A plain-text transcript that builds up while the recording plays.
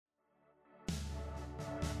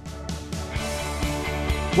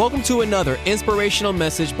Welcome to another inspirational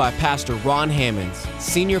message by Pastor Ron Hammonds,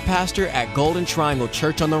 Senior Pastor at Golden Triangle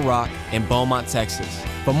Church on the Rock in Beaumont, Texas.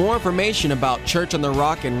 For more information about Church on the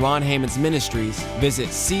Rock and Ron Hammonds Ministries, visit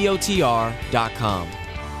cotr.com.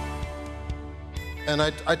 And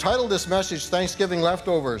I titled this message, Thanksgiving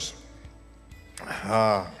Leftovers.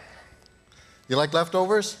 You like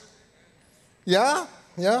leftovers? Yeah?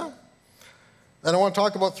 And I want to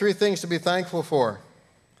talk about three things to be thankful for.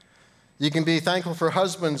 You can be thankful for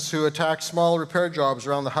husbands who attack small repair jobs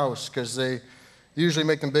around the house because they usually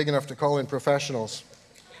make them big enough to call in professionals.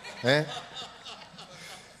 You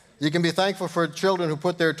can be thankful for children who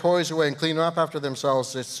put their toys away and clean up after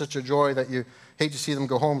themselves. It's such a joy that you hate to see them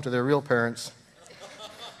go home to their real parents.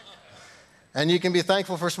 And you can be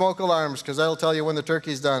thankful for smoke alarms because that'll tell you when the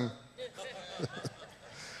turkey's done.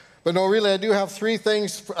 But no, really, I do have three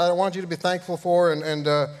things I want you to be thankful for,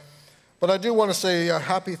 but I do want to say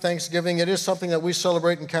happy Thanksgiving. It is something that we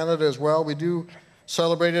celebrate in Canada as well. We do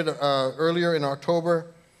celebrate it earlier in October.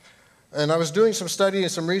 And I was doing some study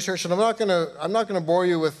and some research, and I'm not going to bore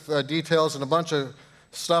you with details and a bunch of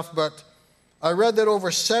stuff, but I read that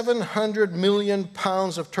over 700 million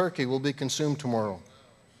pounds of turkey will be consumed tomorrow.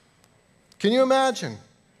 Can you imagine?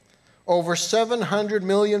 Over 700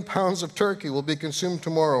 million pounds of turkey will be consumed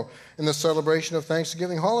tomorrow in the celebration of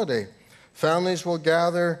Thanksgiving holiday. Families will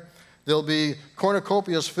gather. There'll be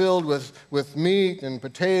cornucopias filled with meat and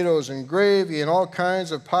potatoes and gravy and all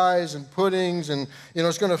kinds of pies and puddings. And,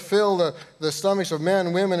 it's going to fill the stomachs of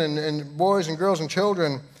men, women, and boys and girls and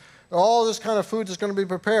children. All this kind of food is going to be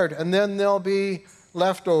prepared. And then there'll be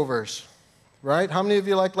leftovers, right? How many of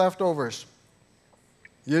you like leftovers?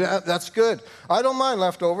 That's good. I don't mind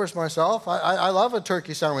leftovers myself. I love a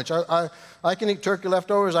turkey sandwich. I can eat turkey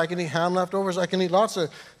leftovers. I can eat ham leftovers. I can eat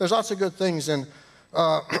there's lots of good things. And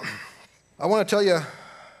I want to tell you,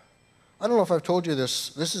 I don't know if I've told you this.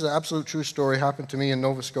 This is an absolute true story. Happened to me in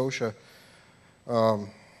Nova Scotia.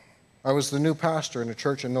 I was the new pastor in a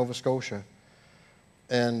church in Nova Scotia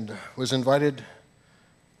and was invited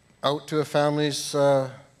out to a family's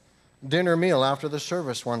dinner meal after the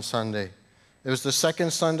service one Sunday. It was the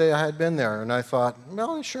second Sunday I had been there, and I thought,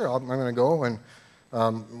 well, sure, I'm going to go. And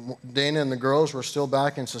Dana and the girls were still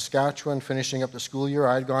back in Saskatchewan finishing up the school year.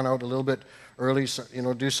 I had gone out a little bit early,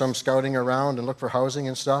 do some scouting around and look for housing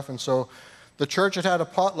and stuff. And so the church had a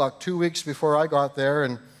potluck 2 weeks before I got there,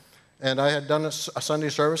 and I had done a Sunday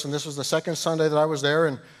service, and this was the second Sunday that I was there,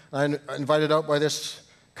 and I invited out by this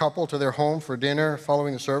couple to their home for dinner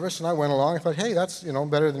following the service, and I went along. I thought, hey, that's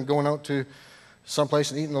better than going out to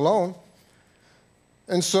someplace and eating alone.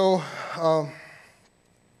 And so,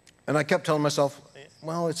 and I kept telling myself,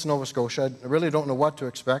 well, it's Nova Scotia. I really don't know what to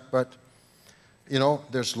expect, but,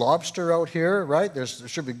 there's lobster out here, right? There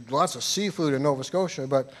should be lots of seafood in Nova Scotia.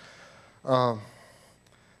 But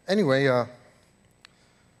anyway,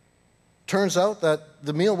 turns out that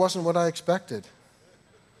the meal wasn't what I expected.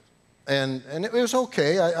 And it was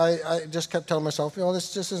okay. I just kept telling myself,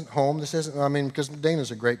 this just isn't home. This isn't, because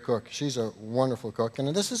Dana's a great cook. She's a wonderful cook.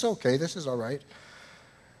 And this is okay. This is all right.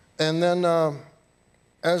 And then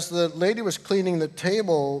as the lady was cleaning the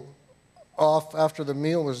table off after the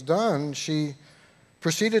meal was done, she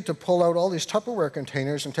proceeded to pull out all these Tupperware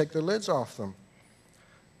containers and take the lids off them.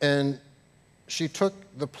 And she took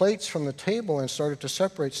the plates from the table and started to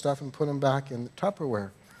separate stuff and put them back in the Tupperware.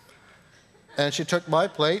 And she took my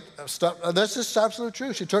plate, this is absolutely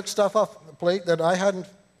true. She took stuff off the plate that I hadn't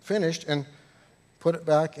finished and put it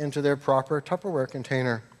back into their proper Tupperware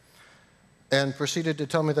container. And proceeded to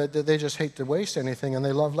tell me that they just hate to waste anything and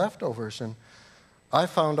they love leftovers. And I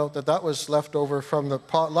found out that was leftover from the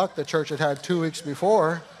potluck the church had 2 weeks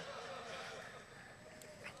before.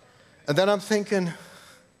 And then I'm thinking,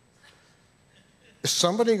 is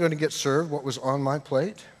somebody going to get served what was on my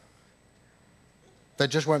plate that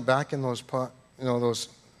just went back in those those,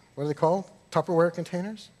 what are they called? Tupperware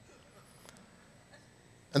containers?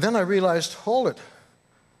 And then I realized, hold it.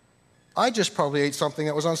 I just probably ate something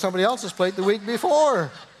that was on somebody else's plate the week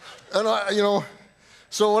before. And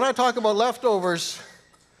so when I talk about leftovers,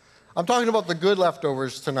 I'm talking about the good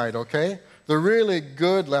leftovers tonight, okay? The really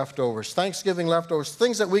good leftovers, Thanksgiving leftovers,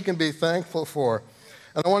 things that we can be thankful for.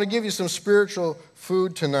 And I want to give you some spiritual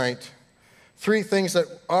food tonight. Three things that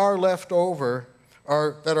are left over,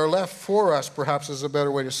 that are left for us, perhaps is a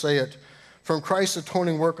better way to say it, from Christ's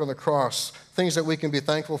atoning work on the cross, things that we can be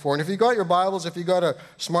thankful for. And if you got your Bibles, if you got a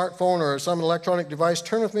smartphone or some electronic device,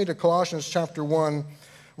 turn with me to Colossians chapter 1.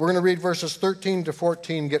 We're going to read verses 13 to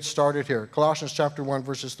 14, get started here. Colossians chapter 1,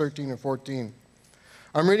 verses 13 and 14.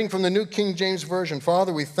 I'm reading from the New King James Version.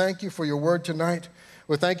 Father, we thank you for your word tonight.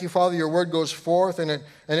 We thank you, Father, your word goes forth and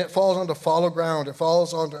it falls onto fallow ground. It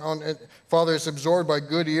falls Father, it's absorbed by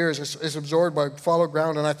good ears. It's absorbed by fallow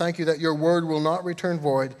ground. And I thank you that your word will not return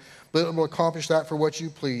void, but it will accomplish that for what you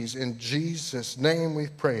please. In Jesus' name we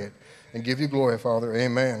pray it and give you glory, Father.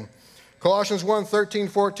 Amen. Colossians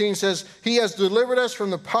 1:13-14 says, he has delivered us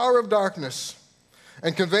from the power of darkness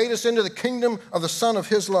and conveyed us into the kingdom of the Son of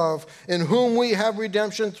his love, in whom we have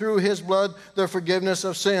redemption through his blood, the forgiveness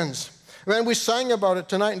of sins. Man, we sang about it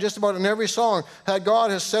tonight and just about in every song, how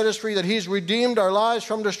God has set us free, that he's redeemed our lives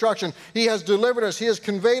from destruction. He has delivered us. He has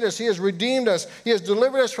conveyed us. He has redeemed us. He has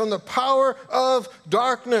delivered us from the power of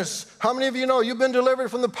darkness. How many of you know you've been delivered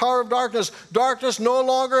from the power of darkness? Darkness no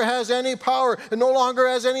longer has any power. It no longer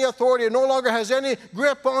has any authority. It no longer has any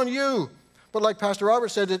grip on you. But like Pastor Robert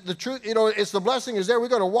said, the truth, it's the blessing is there.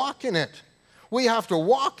 We've got to walk in it. We have to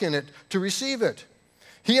walk in it to receive it.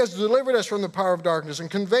 He has delivered us from the power of darkness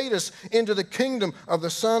and conveyed us into the kingdom of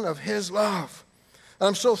the Son of his love. And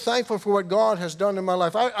I'm so thankful for what God has done in my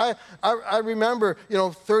life. I remember,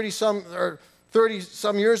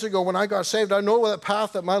 30-some years ago when I got saved, I know that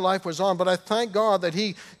path that my life was on, but I thank God that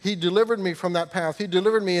he delivered me from that path. He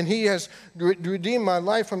delivered me, and he has redeemed my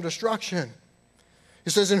life from destruction.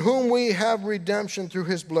 He says, in whom we have redemption through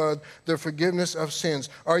his blood, the forgiveness of sins.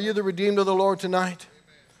 Are you the redeemed of the Lord tonight?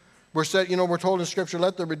 We're told in Scripture,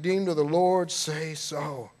 let the redeemed of the Lord say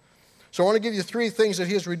so. So I want to give you three things that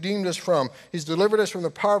he has redeemed us from. He's delivered us from the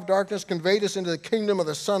power of darkness, conveyed us into the kingdom of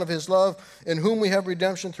the Son of his love, in whom we have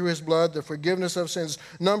redemption through his blood, the forgiveness of sins.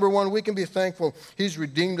 Number one, we can be thankful. He's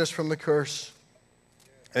redeemed us from the curse.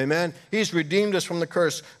 Amen. He's redeemed us from the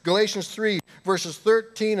curse. Galatians 3, verses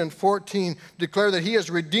 13 and 14 declare that he has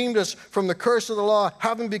redeemed us from the curse of the law,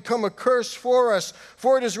 having become a curse for us.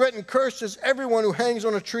 For it is written, cursed is everyone who hangs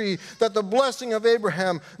on a tree, that the blessing of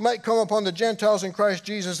Abraham might come upon the Gentiles in Christ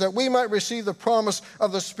Jesus, that we might receive the promise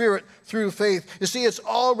of the Spirit through faith. You see, it's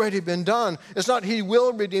already been done. It's not he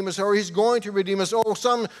will redeem us or he's going to redeem us. Oh,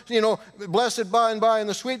 some, blessed by and by and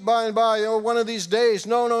the sweet by and by, one of these days.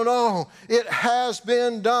 No. It has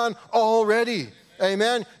been done already.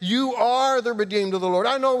 Amen. You are the redeemed of the Lord.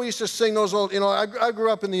 I know we used to sing those old, I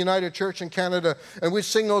grew up in the United Church in Canada, and we'd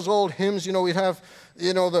sing those old hymns. We'd have,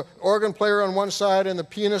 the organ player on one side and the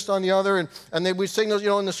pianist on the other, and we'd sing those,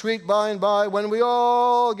 in the sweet by and by, when we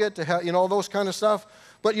all get to heaven, those kind of stuff.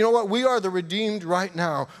 But you know what? We are the redeemed right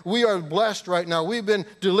now. We are blessed right now. We've been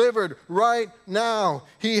delivered right now.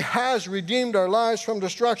 He has redeemed our lives from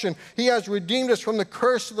destruction. He has redeemed us from the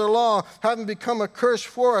curse of the law, having become a curse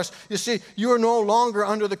for us. You see, you are no longer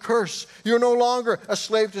under the curse. You're no longer a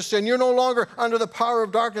slave to sin. You're no longer under the power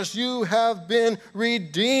of darkness. You have been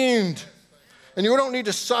redeemed. And you don't need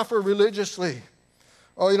to suffer religiously.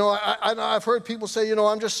 Oh, I've heard people say,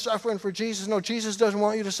 I'm just suffering for Jesus. No, Jesus doesn't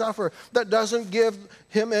want you to suffer. That doesn't give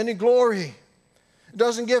him any glory. It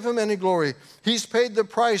doesn't give him any glory. He's paid the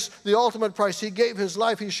price, the ultimate price. He gave his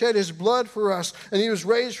life. He shed his blood for us, and he was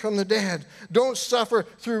raised from the dead. Don't suffer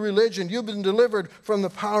through religion. You've been delivered from the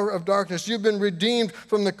power of darkness. You've been redeemed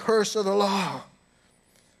from the curse of the law.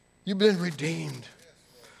 You've been redeemed.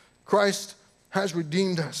 Christ has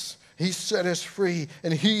redeemed us. He set us free,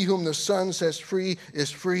 and he whom the Son sets free is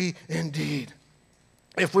free indeed.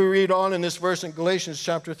 If we read on in this verse in Galatians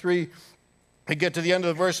chapter 3, we get to the end of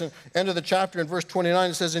the verse, end of the chapter in verse 29,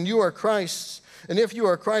 it says, and you are Christ, and if you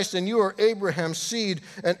are Christ, then you are Abraham's seed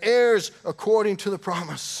and heirs according to the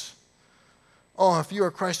promise. Oh, if you are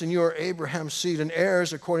Christ and you are Abraham's seed and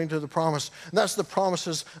heirs according to the promise. And that's the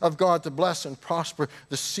promises of God to bless and prosper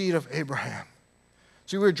the seed of Abraham.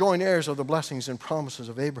 See, we're joint heirs of the blessings and promises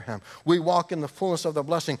of Abraham. We walk in the fullness of the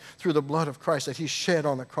blessing through the blood of Christ that he shed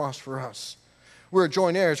on the cross for us. We're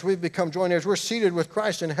joint heirs. We've become joint heirs. We're seated with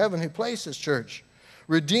Christ in heavenly places, church.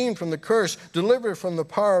 Redeemed from the curse, delivered from the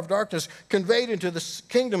power of darkness, conveyed into the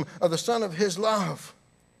kingdom of the Son of his love.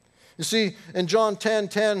 You see, in John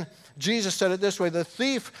 10:10, Jesus said it this way, the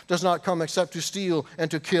thief does not come except to steal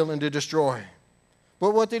and to kill and to destroy.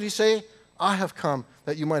 But what did he say? I have come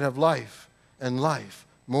that you might have life, and life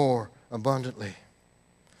more abundantly.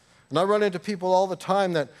 And I run into people all the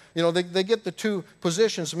time that, they get the two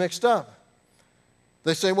positions mixed up.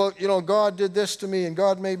 They say, well, God did this to me, and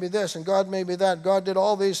God made me this, and God made me that. God did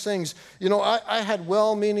all these things. I had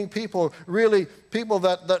well-meaning people, really people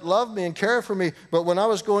that loved me and cared for me. But when I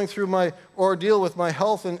was going through my ordeal with my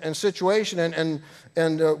health and situation,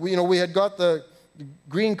 we had got the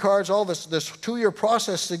green cards, all this 2-year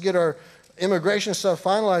process to get our immigration stuff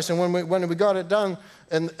finalized, and when we got it done,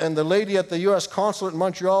 and the lady at the U.S. consulate in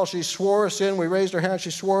Montreal, she swore us in. We raised our hands. She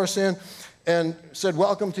swore us in and said,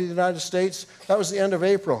 welcome to the United States. That was the end of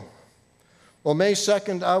April. Well, May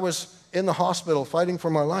 2nd, I was in the hospital fighting for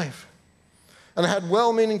my life. And I had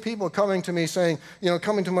well-meaning people coming to me saying,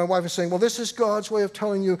 coming to my wife and saying, well, this is God's way of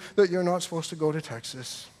telling you that you're not supposed to go to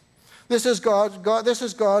Texas. This is God's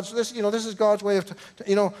way of,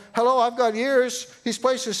 hello, I've got ears. He's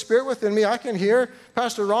placed His Spirit within me. I can hear.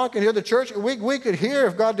 Pastor Ron can hear. The church, we could hear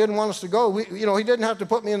if God didn't want us to go. He didn't have to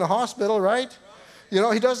put me in the hospital, right? He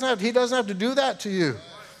doesn't have to do that to you.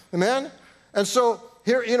 Amen? And so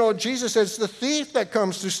here, Jesus says, the thief that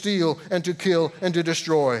comes to steal and to kill and to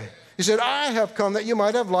destroy. He said, I have come that you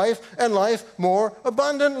might have life and life more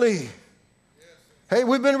abundantly. Hey,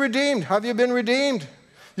 we've been redeemed. Have you been redeemed?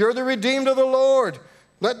 You're the redeemed of the Lord.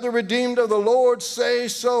 Let the redeemed of the Lord say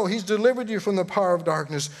so. He's delivered you from the power of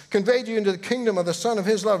darkness, conveyed you into the kingdom of the Son of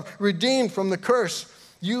His love, redeemed from the curse.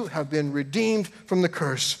 You have been redeemed from the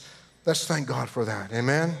curse. Let's thank God for that.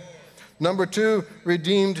 Amen. Number 2,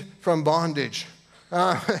 redeemed from bondage.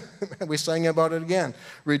 We sang about it again.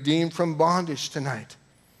 Redeemed from bondage tonight.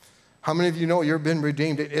 How many of you know you've been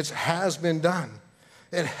redeemed? It has been done.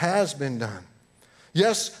 It has been done.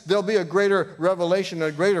 Yes, there'll be a greater revelation,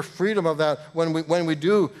 a greater freedom of that when we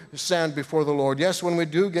do stand before the Lord. Yes, when we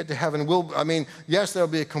do get to heaven, yes, there'll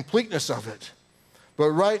be a completeness of it.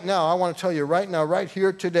 But right now, I want to tell you right now, right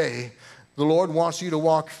here today, the Lord wants you to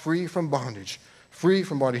walk free from bondage. Free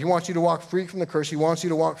from bondage. He wants you to walk free from the curse. He wants you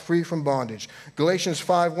to walk free from bondage. Galatians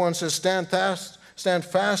 5:1 says, Stand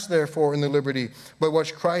fast, therefore, in the liberty by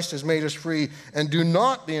which Christ has made us free, and do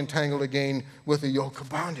not be entangled again with the yoke of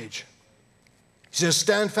bondage. He says,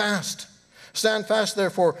 stand fast. Stand fast,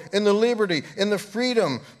 therefore, in the liberty, in the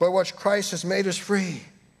freedom by which Christ has made us free.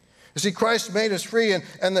 You see, Christ made us free, and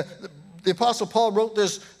the Apostle Paul wrote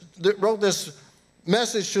this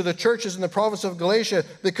message to the churches in the province of Galatia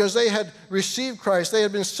because they had received Christ. They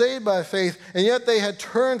had been saved by faith, and yet they had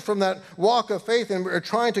turned from that walk of faith and were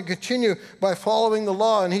trying to continue by following the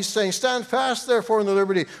law. And he's saying, stand fast, therefore, in the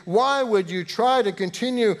liberty. Why would you try to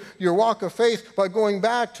continue your walk of faith by going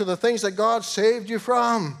back to the things that God saved you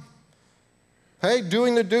from? Hey,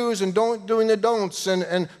 doing the do's and doing the don'ts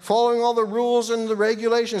and following all the rules and the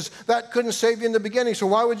regulations. That couldn't save you in the beginning, so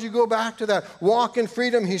why would you go back to that? Walk in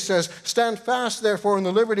freedom, he says. Stand fast, therefore, in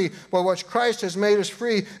the liberty by which Christ has made us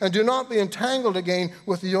free, and do not be entangled again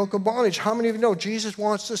with the yoke of bondage. How many of you know Jesus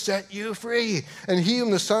wants to set you free? And he whom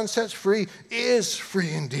the Son sets free is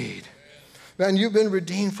free indeed. Man, you've been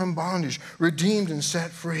redeemed from bondage, redeemed and set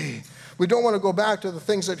free. We don't want to go back to the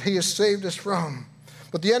things that he has saved us from.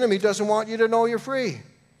 But the enemy doesn't want you to know you're free.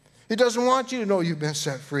 He doesn't want you to know you've been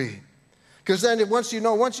set free. Because then once you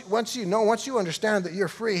understand that you're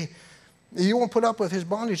free, you won't put up with his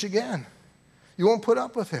bondage again. You won't put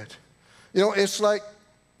up with it. It's like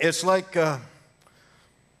the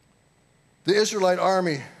Israelite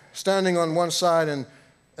army standing on one side and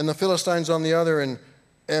the Philistines on the other,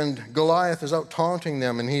 and Goliath is out taunting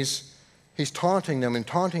them, and he's taunting them,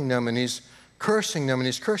 and he's cursing them, and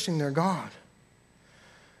he's cursing their God.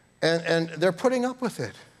 And they're putting up with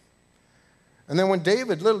it. And then when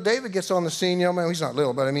little David gets on the scene, he's not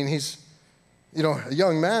little, but he's, a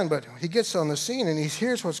young man, but he gets on the scene and he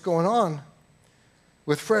hears what's going on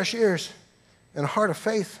with fresh ears and a heart of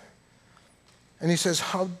faith. And he says,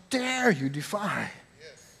 how dare you defy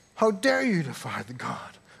the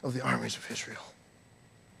God of the armies of Israel?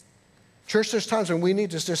 Church, there's times when we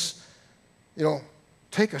need to just,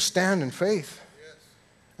 take a stand in faith.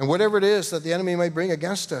 And whatever it is that the enemy may bring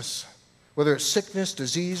against us, whether it's sickness,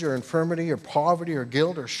 disease, or infirmity, or poverty, or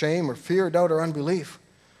guilt, or shame, or fear, doubt, or unbelief,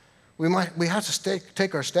 we have to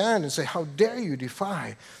take our stand and say, how dare you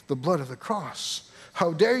defy the blood of the cross?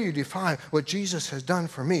 How dare you defy what Jesus has done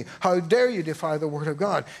for me? How dare you defy the word of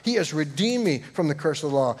God? He has redeemed me from the curse of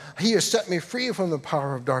the law. He has set me free from the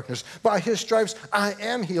power of darkness. By his stripes I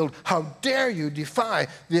am healed. How dare you defy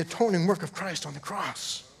the atoning work of Christ on the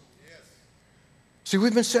cross? See,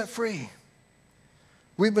 we've been set free.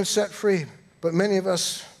 We've been set free, but many of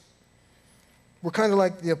us, we're kind of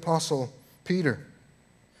like the Apostle Peter.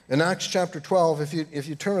 In Acts chapter 12, if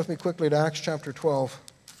you turn with me quickly to Acts chapter 12,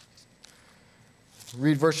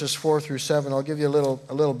 read verses 4 through 7. I'll give you a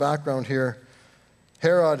little background here.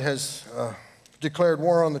 Herod has declared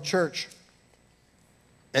war on the church,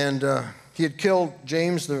 and he had killed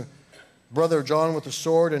James, the brother of John, with a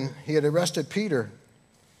sword, and he had arrested Peter,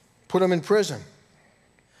 put him in prison.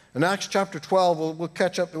 In Acts chapter 12,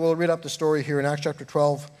 we'll read up the story here in Acts chapter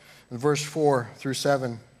 12, and verse 4 through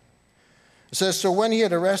 7. It says, so when he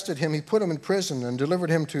had arrested him, he put him in prison and delivered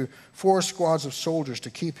him to 4 squads of soldiers to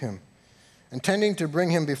keep him, intending to bring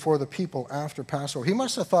him before the people after Passover. He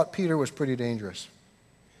must have thought Peter was pretty dangerous.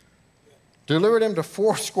 Delivered him to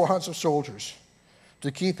 4 squads of soldiers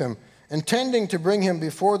to keep him, intending to bring him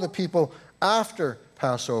before the people after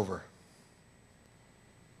Passover.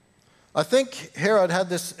 I think Herod had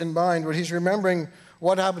this in mind when he's remembering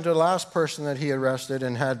what happened to the last person that he arrested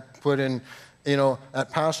and had put in,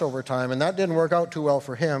 at Passover time, and that didn't work out too well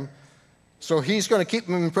for him. So he's going to keep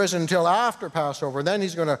him in prison until after Passover. Then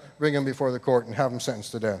he's going to bring him before the court and have him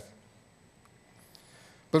sentenced to death.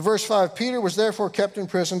 But verse 5, Peter was therefore kept in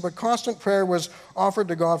prison, but constant prayer was offered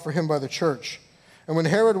to God for him by the church. And when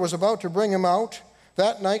Herod was about to bring him out,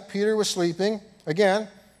 that night Peter was sleeping. Again,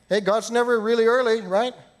 hey, God's never really early,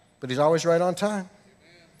 right? But he's always right on time.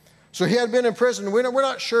 So he had been in prison. We're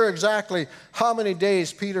not sure exactly how many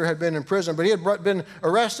days Peter had been in prison, but he had been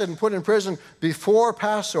arrested and put in prison before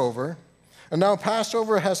Passover. And now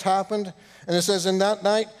Passover has happened, and it says in that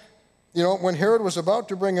night, when Herod was about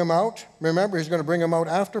to bring him out, remember he's going to bring him out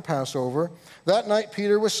after Passover, that night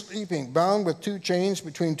Peter was sleeping, bound with 2 chains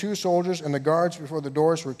between 2 soldiers, and the guards before the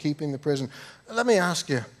doors were keeping the prison. Let me ask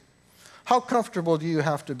you, how comfortable do you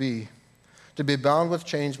have to be bound with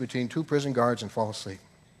chains between 2 prison guards and fall asleep?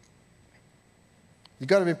 You've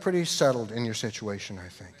got to be pretty settled in your situation, I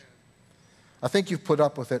think. I think you've put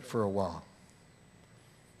up with it for a while.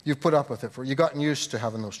 You've put up with it you've gotten used to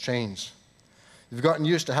having those chains. You've gotten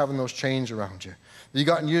used to having those chains around you. You've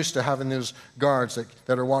gotten used to having those guards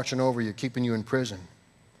that are watching over you, keeping you in prison,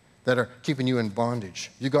 that are keeping you in bondage.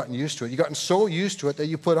 You've gotten used to it. You've gotten so used to it that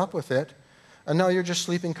you put up with it, and now you're just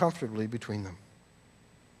sleeping comfortably between them.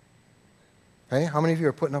 Hey, how many of you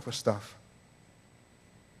are putting up with stuff?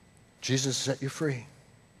 Jesus set you free.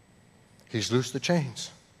 He's loosed the chains.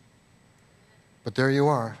 But there you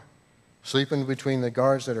are, sleeping between the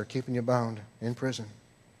guards that are keeping you bound in prison.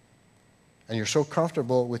 And you're so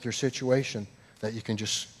comfortable with your situation that you can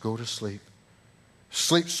just go to sleep.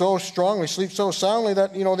 Sleep so strongly, sleep so soundly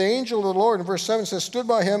that, the angel of the Lord in verse 7 says, stood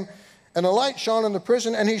by him, and a light shone in the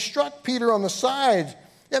prison, and he struck Peter on the side.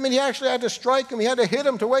 He actually had to strike him. He had to hit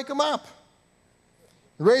him to wake him up.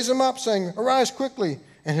 Raise him up, saying, arise quickly.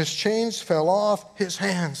 And his chains fell off his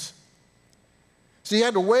hands. So he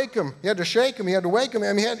had to wake him. He had to shake him. He had to wake him.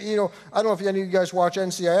 He had, I don't know if any of you guys watch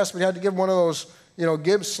NCIS, but he had to give him one of those,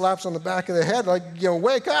 Gibbs slaps on the back of the head, like,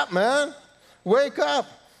 wake up, man. Wake up.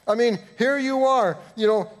 Here you are.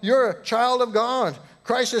 You're a child of God.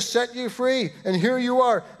 Christ has set you free, and here you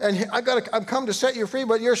are. And I've come to set you free,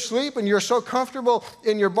 but you're sleeping. You're so comfortable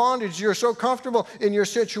in your bondage. You're so comfortable in your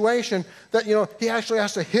situation that, he actually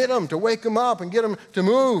has to hit him to wake him up and get him to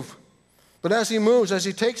move. But as he moves, as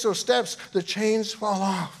he takes those steps, the chains fall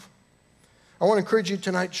off. I want to encourage you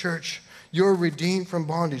tonight, church. You're redeemed from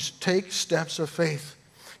bondage. Take steps of faith.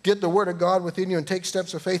 Get the word of God within you and take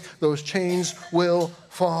steps of faith. Those chains will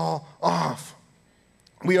fall off.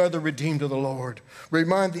 We are the redeemed of the Lord.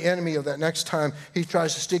 Remind the enemy of that next time he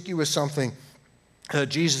tries to stick you with something that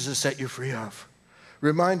Jesus has set you free of.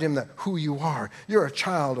 Remind him that who you are. You're a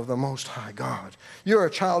child of the Most High God. You're a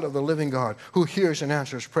child of the living God who hears and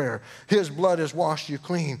answers prayer. His blood has washed you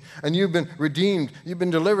clean, and you've been redeemed. You've been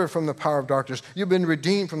delivered from the power of darkness. You've been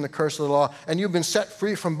redeemed from the curse of the law, and you've been set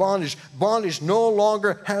free from bondage. Bondage no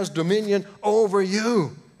longer has dominion over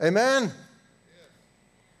you. Amen?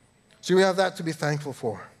 So we have that to be thankful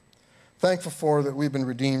for. Thankful for that we've been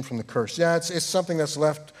redeemed from the curse. Yeah, it's something that's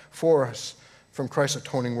left for us from Christ's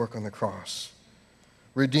atoning work on the cross.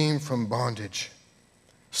 Redeemed from bondage.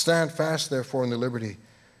 Stand fast, therefore, in the liberty,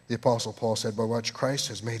 the Apostle Paul said, by which Christ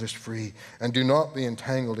has made us free, and do not be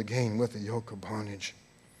entangled again with the yoke of bondage.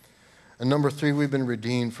 And number 3, we've been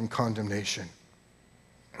redeemed from condemnation.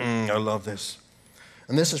 I love this.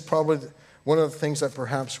 And this is probably one of the things that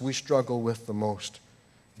perhaps we struggle with the most.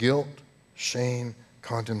 Guilt, shame,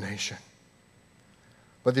 condemnation.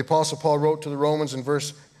 But the Apostle Paul wrote to the Romans in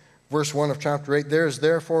verse 1 of chapter 8, there is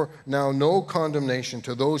therefore now no condemnation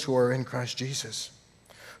to those who are in Christ Jesus,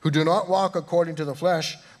 who do not walk according to the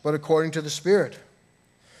flesh, but according to the Spirit.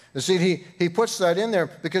 You see, he puts that in there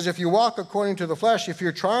because if you walk according to the flesh, if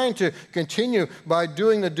you're trying to continue by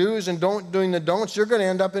doing the do's and doing the don'ts, you're going to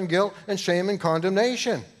end up in guilt and shame and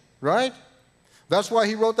condemnation, right? That's why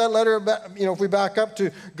he wrote that letter, if we back up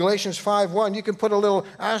to Galatians 5:1, you can put a little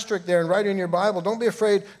asterisk there and write in your Bible. Don't be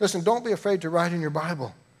afraid. Listen, don't be afraid to write in your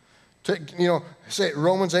Bible. Say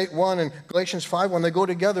Romans 8:1 and Galatians 5:1, they go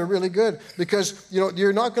together really good because,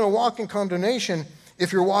 you're not going to walk in condemnation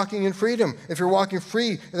if you're walking in freedom, if you're walking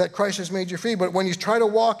free, that Christ has made you free. But when you try to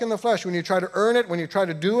walk in the flesh, when you try to earn it, when you try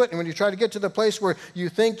to do it, and when you try to get to the place where you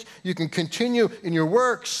think you can continue in your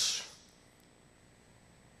works,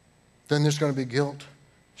 then there's going to be guilt,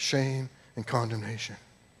 shame, and condemnation.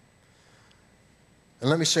 And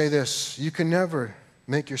let me say this, you can never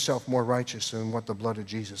make yourself more righteous than what the blood of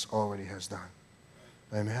Jesus already has done.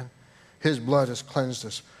 Amen? His blood has cleansed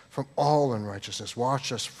us from all unrighteousness,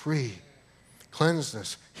 washed us free, cleansed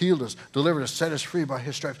us, healed us, delivered us, set us free by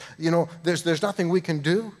His stripes. You know, there's nothing we can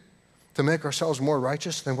do to make ourselves more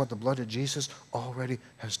righteous than what the blood of Jesus already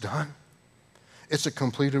has done. It's a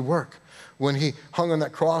completed work. When He hung on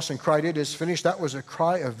that cross and cried, "It is finished," that was a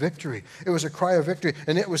cry of victory. It was a cry of victory.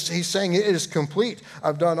 And He's saying, "It is complete.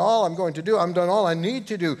 I've done all I'm going to do. I've done all I need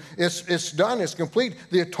to do. It's done. It's complete.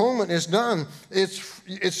 The atonement is done.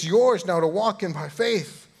 It's yours now to walk in by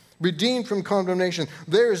faith, redeemed from condemnation.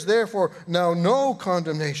 There is therefore now no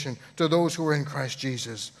condemnation to those who are in Christ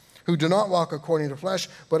Jesus, who do not walk according to flesh,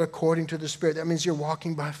 but according to the Spirit." That means you're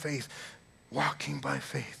walking by faith. Walking by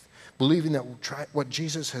faith. Believing that what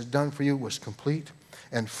Jesus has done for you was complete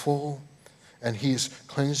and full, and He's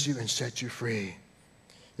cleansed you and set you free.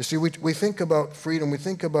 You see, we think about freedom. We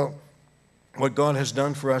think about what God has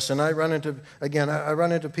done for us. And I run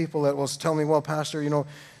into people that will tell me, "Well, Pastor, you know,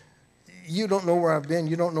 you don't know where I've been.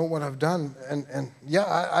 You don't know what I've done." And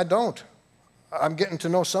yeah, I don't. I'm getting to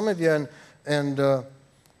know some of you.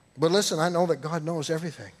 But listen, I know that God knows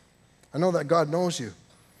everything. I know that God knows you.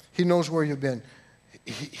 He knows where you've been.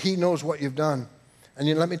 He knows what you've done. And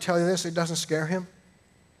let me tell you this, it doesn't scare Him.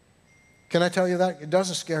 Can I tell you that? It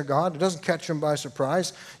doesn't scare God. It doesn't catch Him by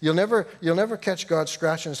surprise. You'll never catch God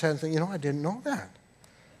scratching His head and think, "I didn't know that.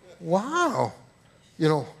 Wow."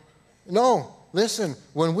 No. Listen,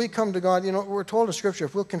 when we come to God, we're told in Scripture,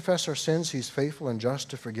 if we'll confess our sins, He's faithful and just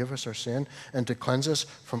to forgive us our sin and to cleanse us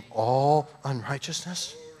from all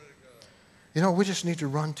unrighteousness. We just need to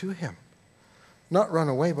run to Him. Not run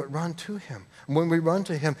away, but run to Him. And when we run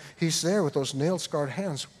to Him, He's there with those nail-scarred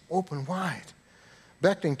hands open wide,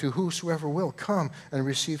 beckoning to whosoever will, come and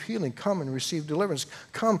receive healing, come and receive deliverance,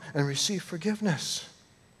 come and receive forgiveness.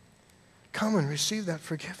 Come and receive that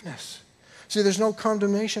forgiveness. See, there's no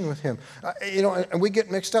condemnation with Him. And we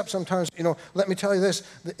get mixed up sometimes. Let me tell you this.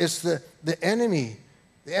 It's the enemy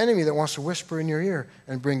that wants to whisper in your ear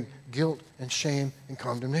and bring guilt and shame and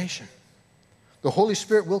condemnation. The Holy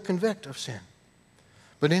Spirit will convict of sin.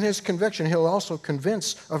 But in His conviction, He'll also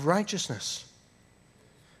convince of righteousness.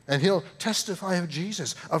 And He'll testify of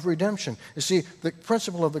Jesus, of redemption. You see, the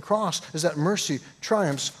principle of the cross is that mercy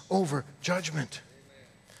triumphs over judgment. Amen.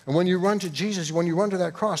 And when you run to Jesus, when you run to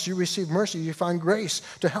that cross, you receive mercy, you find grace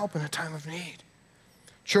to help in a time of need.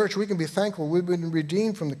 Church, we can be thankful. We've been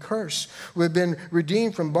redeemed from the curse. We've been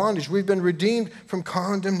redeemed from bondage. We've been redeemed from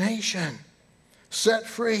condemnation. Set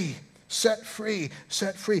free. Set free,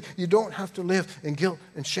 set free. You don't have to live in guilt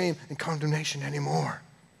and shame and condemnation anymore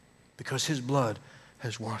because His blood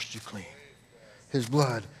has washed you clean. His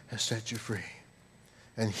blood has set you free.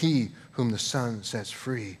 And he whom the Son sets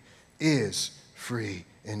free is free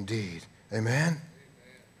indeed. Amen?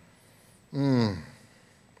 I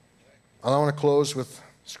want to close with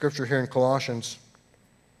scripture here in Colossians.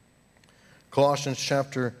 Colossians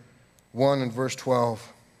chapter 1 and verse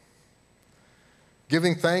 12.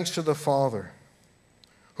 Giving thanks to the Father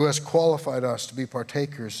who has qualified us to be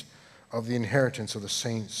partakers of the inheritance of the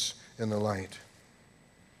saints in the light.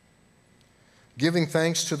 Giving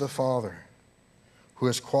thanks to the Father who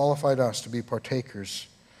has qualified us to be partakers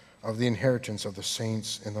of the inheritance of the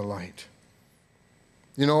saints in the light.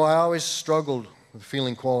 I always struggled with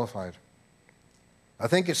feeling qualified. I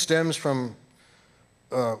think it stems from,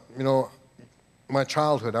 my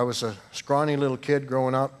childhood. I was a scrawny little kid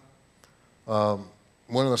growing up,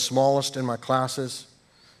 one of the smallest in my classes.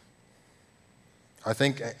 I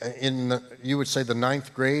think you would say the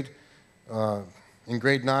 9th grade, in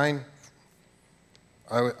grade 9,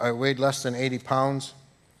 I weighed less than 80 pounds.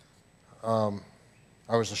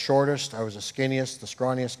 I was the shortest, I was the skinniest, the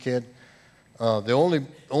scrawniest kid. The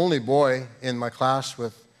only boy in my class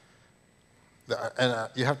with,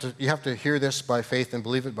 you have to hear this by faith and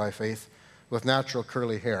believe it by faith, with natural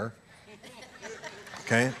curly hair.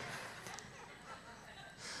 Okay?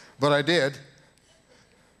 But I did.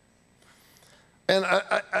 And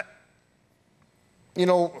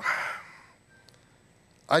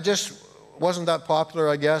I just wasn't that popular,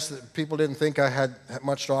 I guess. People didn't think I had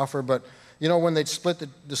much to offer. But, when they'd split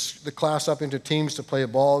the class up into teams to play a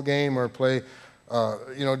ball game or play,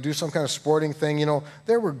 do some kind of sporting thing,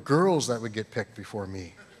 there were girls that would get picked before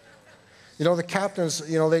me. The captains,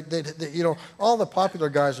 they all the popular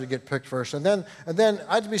guys would get picked first. And then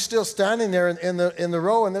I'd be still standing there in the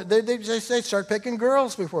row, and they'd start picking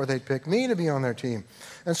girls before they'd pick me to be on their team.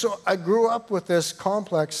 And so I grew up with this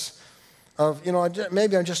complex of,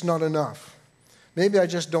 maybe I'm just not enough. Maybe I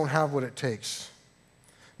just don't have what it takes.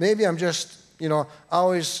 Maybe I'm just,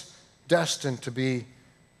 always destined to be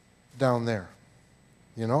down there,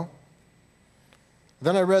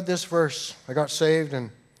 Then I read this verse. I got saved, and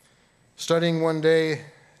studying one day, a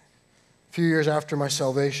few years after my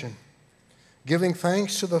salvation, giving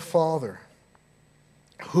thanks to the Father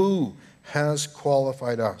who has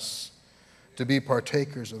qualified us to be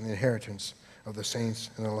partakers of the inheritance of the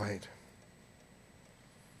saints in the light.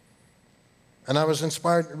 And I was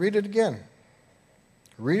inspired, read it again.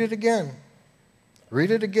 Read it again.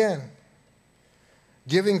 Read it again.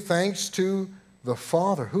 Giving thanks to the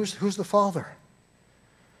Father. Who's the Father?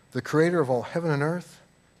 The creator of all heaven and earth,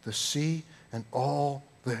 the sea, and all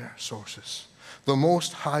their sources. The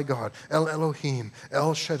Most High God, El Elohim,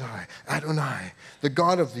 El Shaddai, Adonai, the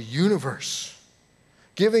God of the universe.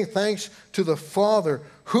 Giving thanks to the Father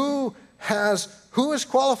who has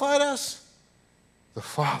qualified us? The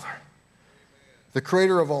Father. The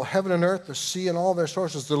creator of all heaven and earth, the sea and all their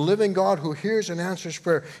sources, the living God who hears and answers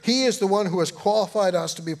prayer. He is the one who has qualified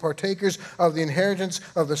us to be partakers of the inheritance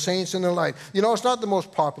of the saints in the light. You know, it's not the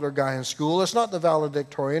most popular guy in school. It's not the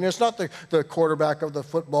valedictorian. It's not the quarterback of the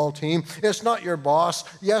football team. It's not your boss.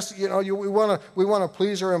 Yes, you know, we want to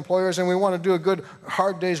please our employers, and we want to do a good,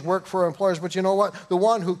 hard day's work for our employers. But you know what? The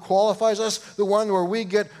one who qualifies us, the one where we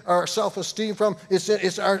get our self-esteem from,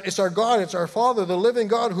 it's our God. It's our Father, the living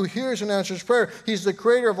God who hears and answers prayer. He's the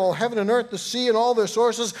creator of all heaven and earth, the sea and all their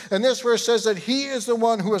sources. And this verse says that He is the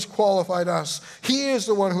one who has qualified us. He is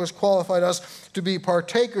the one who has qualified us to be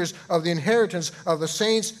partakers of the inheritance of the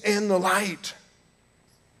saints in the light.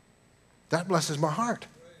 That blesses my heart.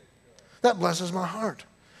 That blesses my heart.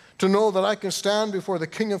 To know that I can stand before the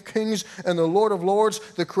King of Kings and the Lord of Lords,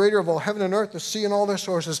 the creator of all heaven and earth, the sea and all their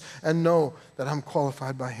sources, and know that I'm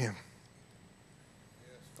qualified by Him.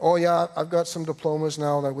 Oh yeah, I've got some diplomas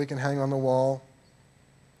now that we can hang on the wall.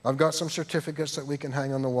 I've got some certificates that we can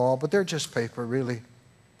hang on the wall, but they're just paper, really.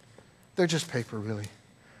 They're just paper, really.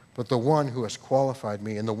 But the one who has qualified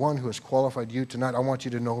me and the one who has qualified you tonight, I want you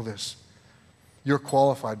to know this. You're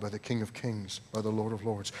qualified by the King of Kings, by the Lord of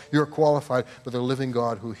Lords. You're qualified by the living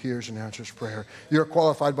God who hears and answers prayer. You're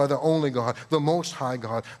qualified by the only God, the Most High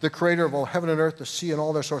God, the creator of all heaven and earth, the sea and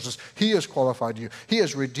all their sources. He has qualified you. He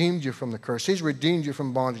has redeemed you from the curse. He's redeemed you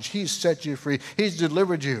from bondage. He's set you free. He's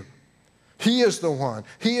delivered you. He is the one.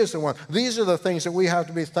 He is the one. These are the things that we have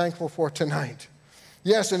to be thankful for tonight.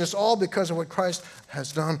 Yes, and it's all because of what Christ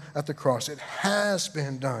has done at the cross. It has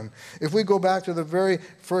been done. If we go back to the very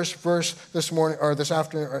first verse this morning, or this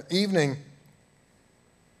afternoon, or evening,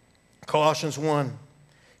 Colossians 1,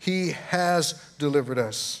 He has delivered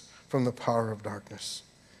us from the power of darkness.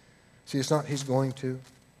 See, it's not He's going to.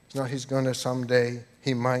 It's not He's going to someday.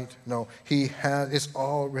 He might. No, He has. It's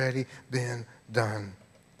already been done.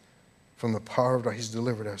 From the power of God, He's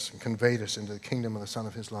delivered us and conveyed us into the kingdom of the Son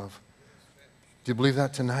of His love. Do you believe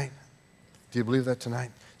that tonight? Do you believe that tonight?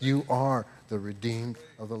 You are the redeemed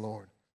of the Lord.